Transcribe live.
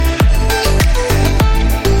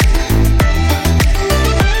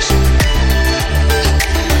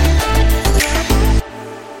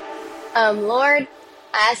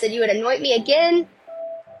I ask that you would anoint me again,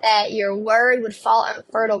 that your word would fall on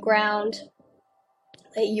fertile ground,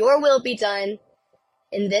 that your will be done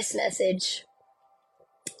in this message.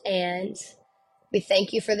 And we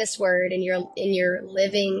thank you for this word in your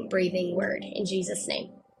living, breathing word. In Jesus'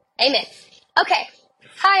 name. Amen. Okay.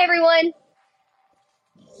 Hi, everyone.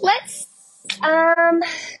 Let's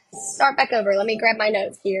start back over. Let me grab my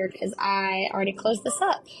notes here because I already closed this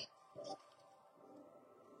up.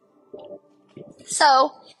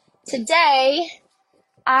 So today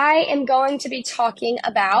I am going to be talking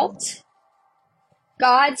about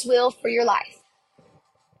God's will for your life.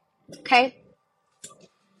 Okay?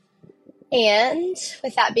 And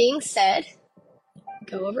with that being said,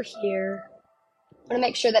 go over here. I want to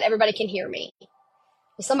make sure that everybody can hear me.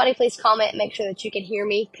 Will somebody please comment and make sure that you can hear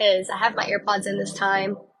me, because I have my AirPods in this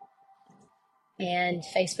time and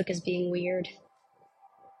Facebook is being weird.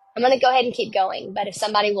 I'm going to go ahead and keep going, but if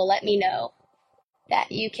somebody will let me know that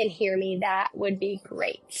you can hear me, that would be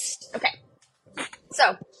great. Okay,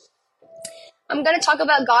 so I'm going to talk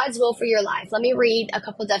about God's will for your life. Let me read a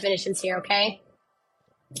couple definitions here, okay?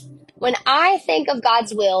 When I think of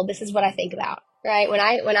God's will, this is what I think about, right? When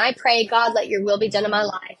I pray, God, let your will be done in my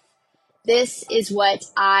life, this is what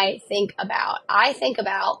I think about. I think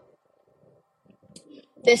about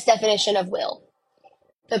this definition of will: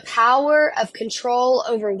 the power of control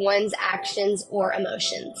over one's actions or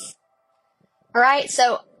emotions. All right,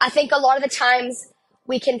 so I think a lot of the times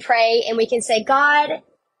we can pray and we can say, God,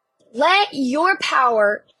 let your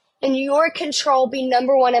power and your control be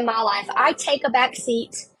number one in my life. I take a back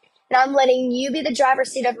seat and I'm letting you be the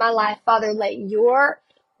driver's seat of my life. Father, let your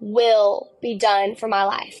will be done for my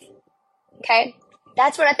life. Okay?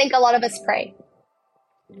 That's what I think a lot of us pray.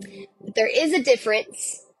 But there is a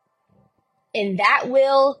difference in that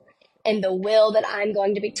will and the will that I'm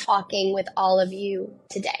going to be talking with all of you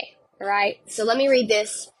today. All right? So let me read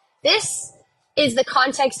this. This is the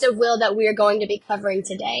context of will that we are going to be covering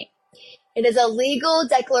today. It is a legal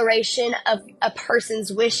declaration of a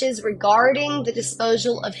person's wishes regarding the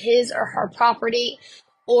disposal of his or her property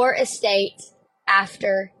or estate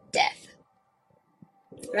after death.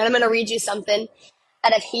 And I'm going to read you something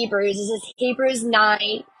out of Hebrews. This is Hebrews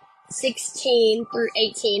 9:16 through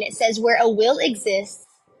 18. It says, where a will exists,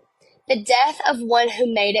 the death of one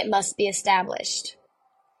who made it must be established.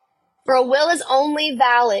 For a will is only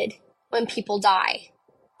valid when people die,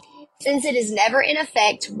 since it is never in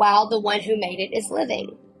effect while the one who made it is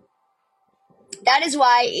living. That is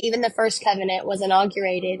why even the first covenant was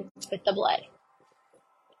inaugurated with the blood.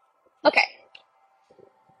 Okay.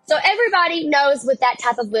 So everybody knows what that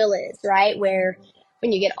type of will is, right? Where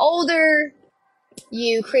when you get older,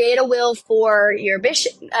 you create a will for your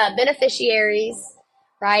beneficiaries,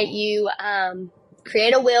 right? You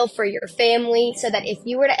create a will for your family so that if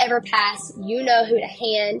you were to ever pass, you know who to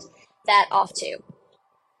hand that off to.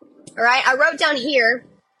 All right, I wrote down here,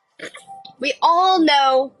 we all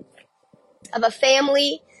know of a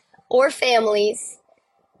family or families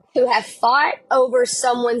who have fought over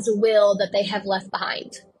someone's will that they have left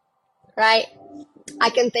behind, right?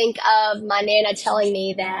 I can think of my Nana telling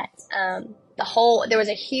me that there was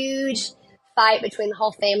a huge fight between the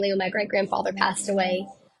whole family when my great-grandfather passed away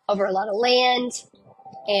over a lot of land,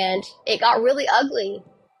 and it got really ugly.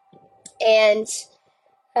 And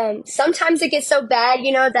sometimes it gets so bad,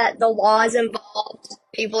 that the law is involved.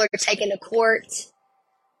 People are taken to court.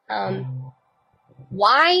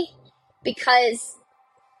 Why? Because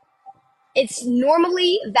it's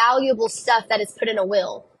normally valuable stuff that is put in a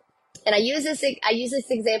will. And I used this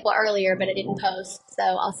example earlier, but I didn't post, so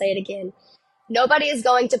I'll say it again. Nobody is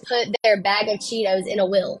going to put their bag of Cheetos in a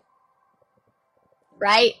will,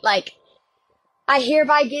 right? Like, I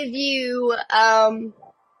hereby give you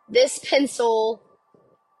this pencil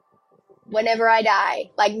whenever I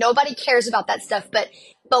die. Like, nobody cares about that stuff. But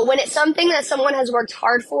when it's something that someone has worked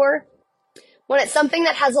hard for, when it's something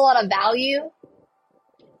that has a lot of value,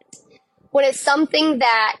 when it's something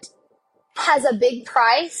that has a big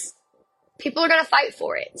price, people are going to fight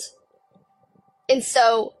for it. And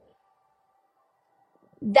so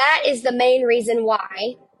that is the main reason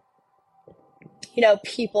why,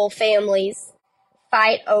 people, families,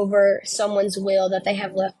 fight over someone's will that they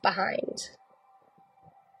have left behind.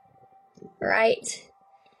 Right?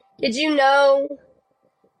 Did you know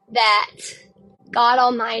that God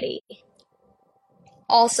Almighty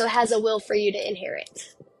also has a will for you to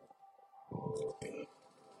inherit?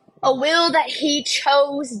 A will that he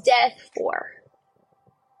chose death for.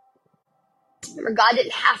 Remember, God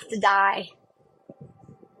didn't have to die.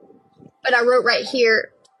 But I wrote right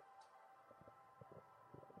here,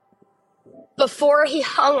 before he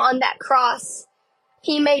hung on that cross,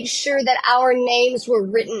 He made sure that our names were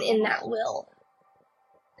written in that will.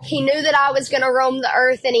 He knew that I was going to roam the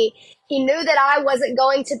earth, and he knew that I wasn't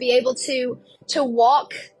going to be able to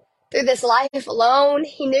walk through this life alone.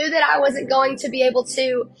 He knew that I wasn't going to be able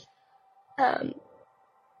to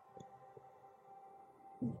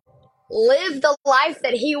live the life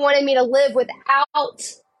that he wanted me to live without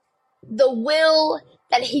the will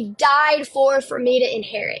that he died for me to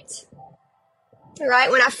inherit. Right?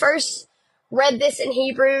 When I first read this in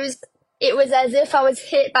Hebrews, it was as if I was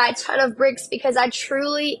hit by a ton of bricks, because I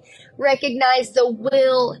truly recognized the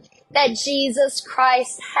will that Jesus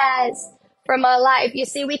Christ has for my life. You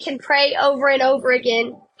see, we can pray over and over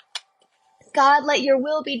again, God, let your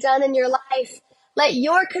will be done in your life. Let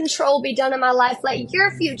your control be done in my life. Let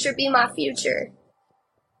your future be my future.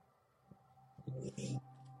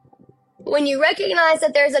 When you recognize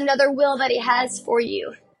that there's another will that he has for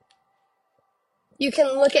you, you can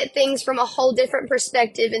look at things from a whole different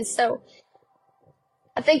perspective. And so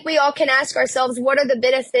I think we all can ask ourselves, what are the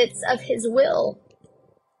benefits of his will?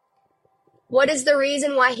 What is the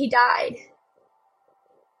reason why he died?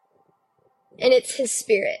 And it's his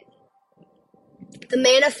Spirit. The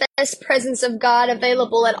manifest presence of God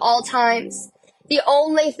available at all times. The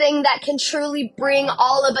only thing that can truly bring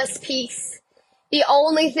all of us peace. The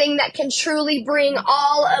only thing that can truly bring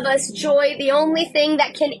all of us joy. The only thing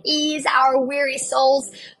that can ease our weary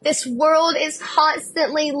souls. This world is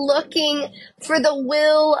constantly looking for the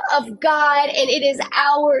will of God, and it is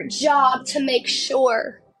our job to make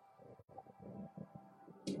sure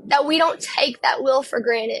that we don't take that will for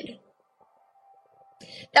granted.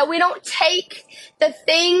 That we don't take the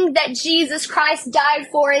thing that Jesus Christ died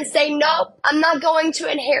for and say, nope, I'm not going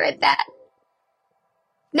to inherit that.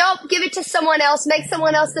 Nope, give it to someone else. Make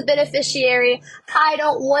someone else the beneficiary. I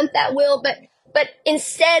don't want that will, but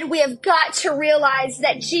instead we have got to realize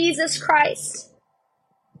that Jesus Christ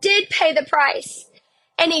did pay the price.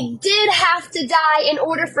 And he did have to die in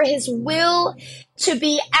order for his will to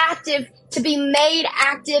be active, to be made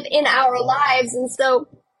active in our lives. And so,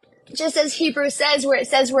 just as Hebrews says, where it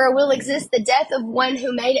says, where a will exists, the death of one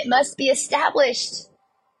who made it must be established.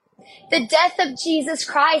 The death of Jesus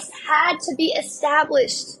Christ had to be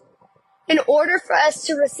established in order for us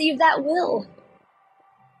to receive that will.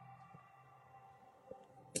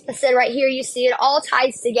 I said right here, you see it all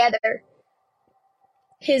ties together.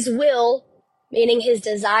 His will, meaning his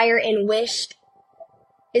desire and wish,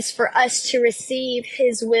 is for us to receive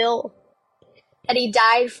his will that he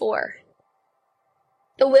died for.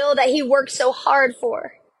 The will that he worked so hard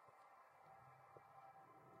for.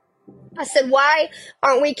 I said, why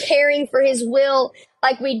aren't we caring for his will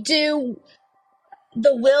like we do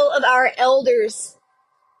the will of our elders?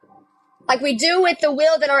 Like we do with the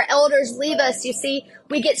will that our elders leave us, you see.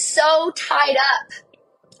 We get so tied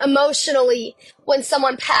up emotionally when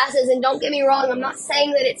someone passes. And don't get me wrong, I'm not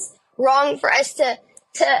saying that it's wrong for us to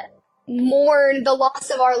mourn the loss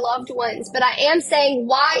of our loved ones. But I am saying,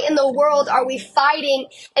 why in the world are we fighting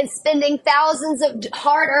and spending thousands of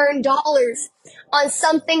hard-earned dollars on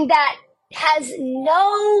something that has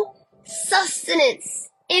no sustenance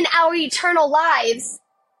in our eternal lives?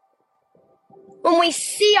 When we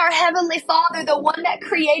see our Heavenly Father, the one that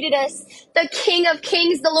created us, the King of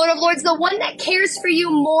Kings, the Lord of Lords, the one that cares for you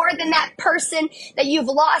more than that person that you've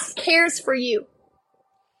lost cares for you.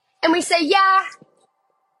 And we say, yeah,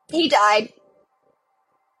 he died.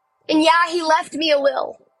 And yeah, he left me a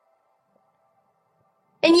will.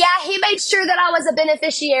 And yeah, he made sure that I was a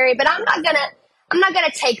beneficiary, but I'm not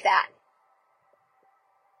gonna take that.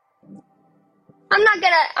 I'm not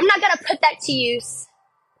gonna put that to use.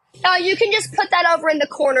 No, you can just put that over in the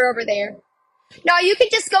corner over there. No, you can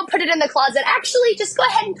just go put it in the closet. Actually, just go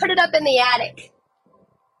ahead and put it up in the attic.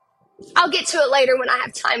 I'll get to it later when I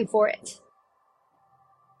have time for it.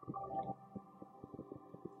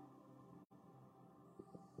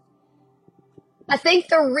 I think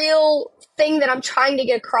the real thing that I'm trying to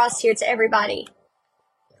get across here to everybody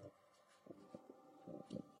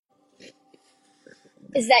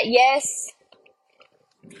is that yes,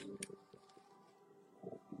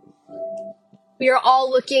 we are all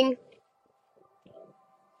looking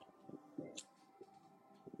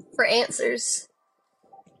for answers.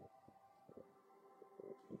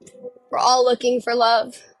 We're all looking for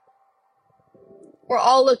love. We're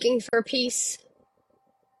all looking for peace.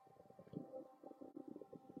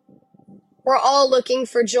 We're all looking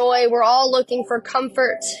for joy. We're all looking for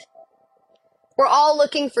comfort. We're all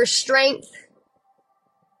looking for strength.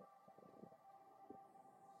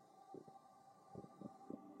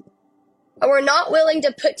 But we're not willing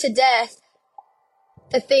to put to death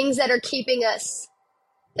the things that are keeping us,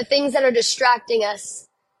 the things that are distracting us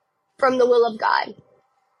from the will of God.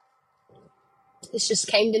 This just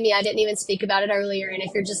came to me. I didn't even speak about it earlier. And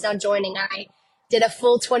if you're just now joining, I did a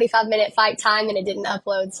full 25-minute fight time and it didn't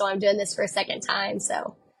upload. So I'm doing this for a second time.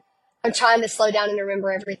 So I'm trying to slow down and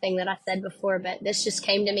remember everything that I said before, but this just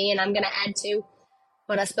came to me and I'm going to add to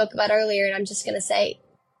what I spoke about earlier. And I'm just going to say,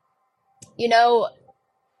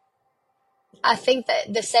 I think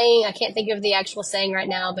that the saying, I can't think of the actual saying right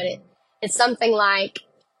now, but it's something like,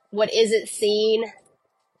 what isn't seen,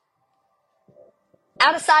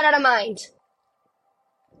 out of sight, out of mind.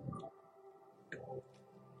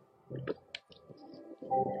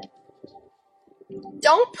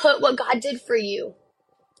 Don't put what God did for you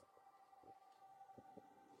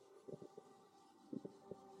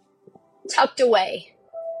tucked away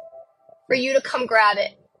for you to come grab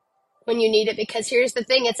it when you need it, because here's the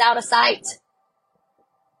thing, it's out of sight.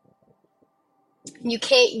 You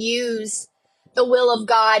can't use the will of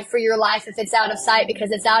God for your life if it's out of sight, because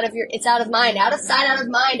it's out of mind. Out of sight, out of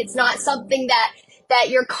mind. It's not something that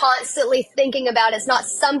you're constantly thinking about. It's not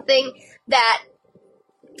something that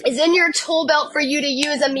is in your tool belt for you to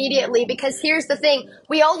use immediately, because here's the thing,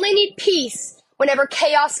 we only need peace whenever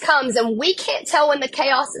chaos comes, and we can't tell when the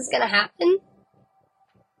chaos is going to happen.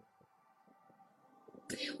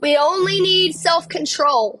 We only need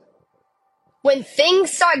self-control when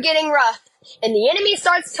things start getting rough and the enemy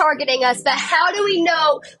starts targeting us. But how do we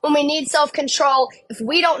know when we need self-control if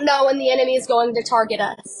we don't know when the enemy is going to target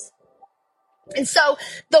us? And so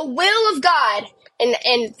the will of God,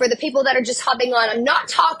 and for the people that are just hopping on, I'm not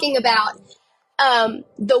talking about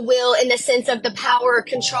the will in the sense of the power or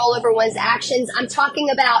control over one's actions. I'm talking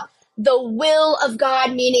about the will of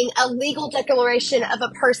God, meaning a legal declaration of a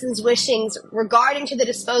person's wishings regarding to the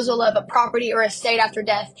disposal of a property or estate after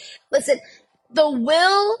death. Listen, the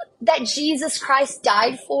will that Jesus Christ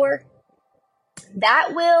died for,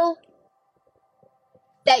 that will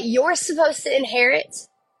that you're supposed to inherit,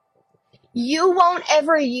 you won't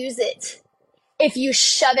ever use it if you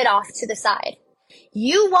shove it off to the side.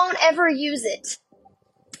 You won't ever use it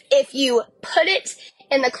if you put it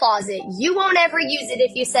in the closet. You won't ever use it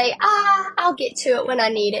if you say, I'll get to it when I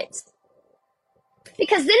need it.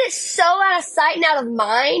 Because then it's so out of sight and out of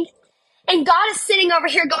mind. And God is sitting over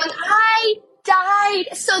here going, I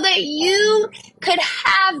died so that you could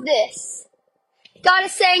have this. God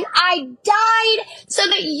is saying, I died so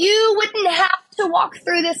that you wouldn't have to walk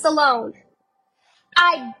through this alone.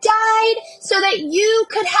 I died so that you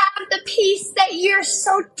could have the peace that you're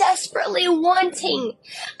so desperately wanting.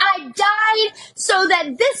 I died so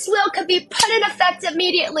that this will could be put in effect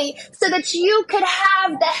immediately, so that you could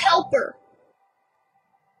have the helper.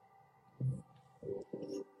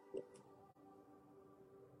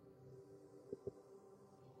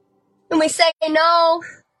 And we say, no,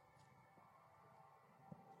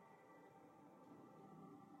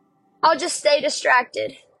 I'll just stay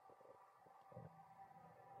distracted.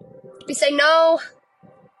 We say, no,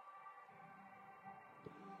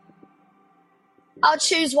 I'll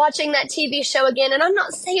choose watching that TV show again. And I'm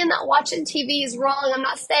not saying that watching TV is wrong. I'm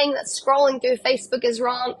not saying that scrolling through Facebook is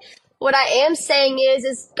wrong. What I am saying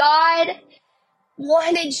is God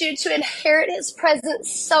wanted you to inherit his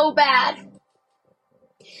presence so bad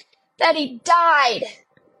that he died.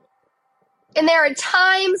 And there are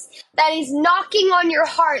times that he's knocking on your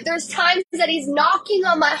heart. There's times that he's knocking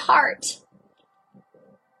on my heart.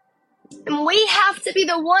 And we have to be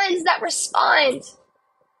the ones that respond.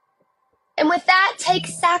 And with that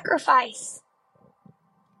takes sacrifice.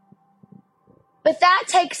 But that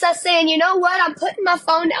takes us saying, you know what? I'm putting my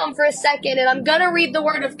phone down for a second and I'm going to read the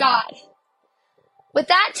word of God. With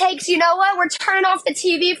that takes, you know what? We're turning off the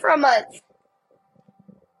TV for a month.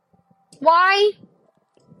 Why?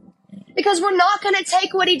 Because we're not going to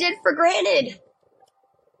take what he did for granted.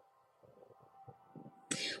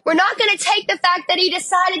 We're not going to take the fact that he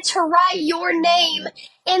decided to write your name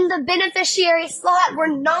in the beneficiary slot.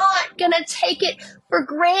 We're not going to take it for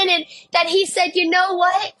granted that he said, you know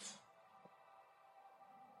what?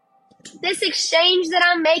 This exchange that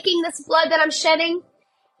I'm making, this blood that I'm shedding,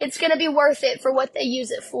 it's going to be worth it for what they use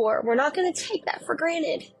it for. We're not going to take that for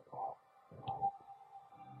granted.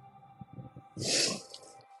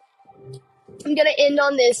 I'm going to end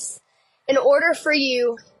on this. In order for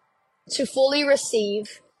you to fully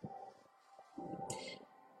receive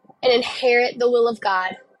and inherit the will of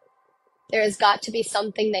God, there has got to be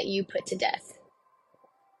something that you put to death.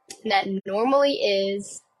 And that normally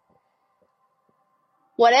is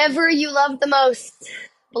whatever you love the most,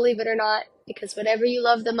 believe it or not, because whatever you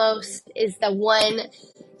love the most is the one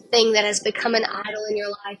thing that has become an idol in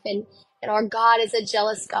your life. And our God is a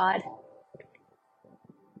jealous God.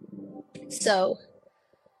 So,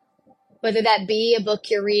 whether that be a book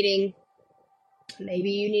you're reading,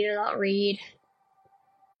 maybe you need to not read,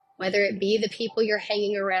 whether it be the people you're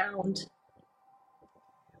hanging around,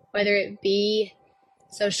 whether it be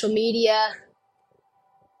social media,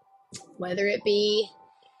 whether it be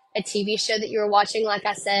a TV show that you're watching, like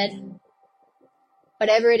I said,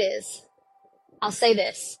 whatever it is. I'll say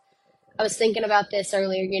this. I was thinking about this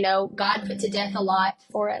earlier, God put to death a lot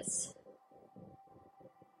for us.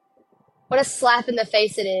 What a slap in the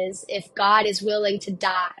face it is if God is willing to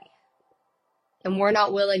die and we're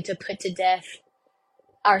not willing to put to death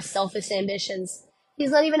our selfish ambitions.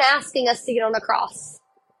 He's not even asking us to get on a cross.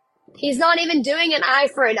 He's not even doing an eye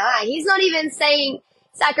for an eye. He's not even saying,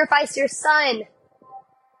 sacrifice your son.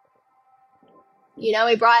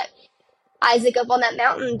 He brought Isaac up on that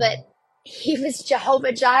mountain, but he was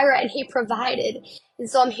Jehovah Jireh and he provided. And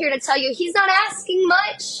so I'm here to tell you, he's not asking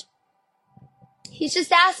much. He's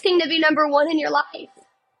just asking to be number one in your life.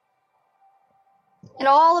 And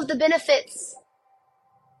all of the benefits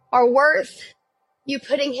are worth you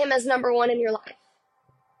putting him as number one in your life.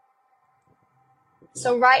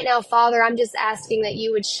 So right now, Father, I'm just asking that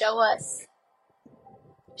you would show us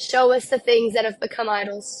the things that have become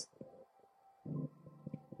idols.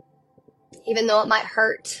 Even though it might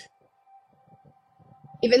hurt.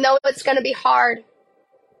 Even though it's going to be hard.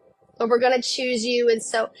 But we're going to choose you. And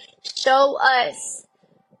so show us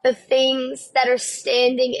the things that are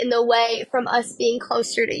standing in the way from us being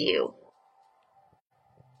closer to you.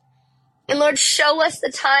 And Lord, show us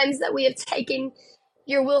the times that we have taken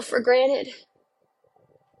your will for granted.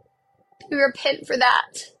 We repent for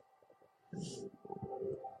that.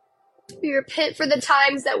 We repent for the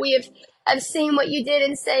times that we have seen what you did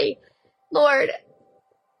and say, Lord,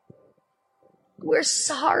 we're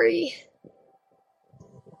sorry.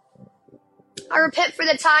 I repent for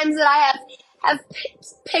the times that I have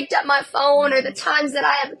picked up my phone, or the times that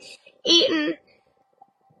I have eaten,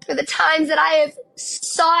 or the times that I have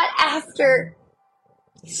sought after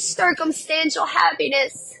circumstantial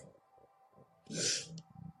happiness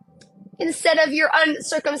instead of your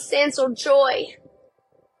uncircumstantial joy.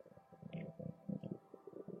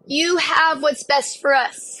 You have what's best for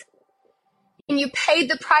us. And you paid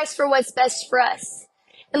the price for what's best for us.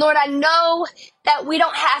 And Lord, I know that we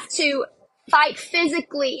don't have to fight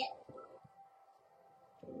physically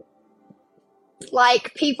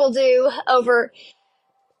like people do over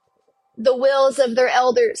the wills of their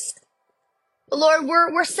elders. But Lord,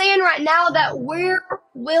 we're saying right now that we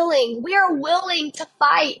are willing to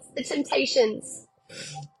fight the temptations.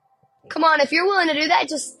 Come on, if you're willing to do that,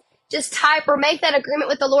 just type or make that agreement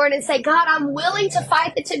with the Lord and say, God, I'm willing to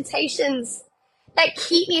fight the temptations that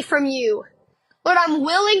keep me from you. Lord, I'm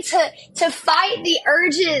willing to fight the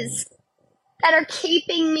urges that are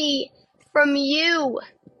keeping me from you.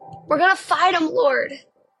 We're going to fight them, Lord,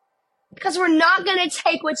 because we're not going to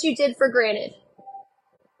take what you did for granted.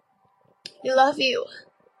 We love you.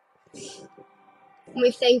 And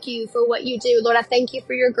we thank you for what you do. Lord, I thank you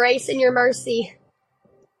for your grace and your mercy.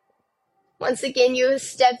 Once again, you have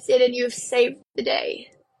stepped in and you have saved the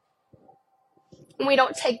day. And we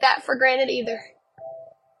don't take that for granted either.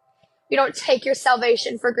 We don't take your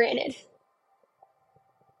salvation for granted.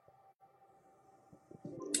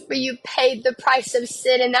 But you paid the price of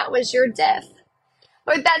sin, and that was your death.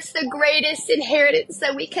 Lord, that's the greatest inheritance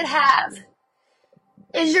that we could have,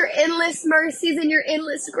 is your endless mercies and your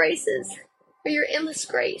endless graces, or your endless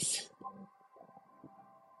grace.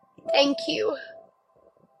 Thank you.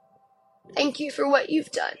 Thank you for what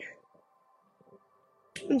you've done.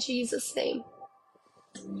 In Jesus' name.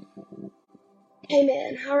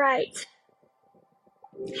 Amen. All right.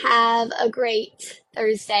 Have a great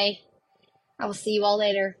Thursday. I will see you all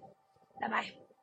later. Bye-bye.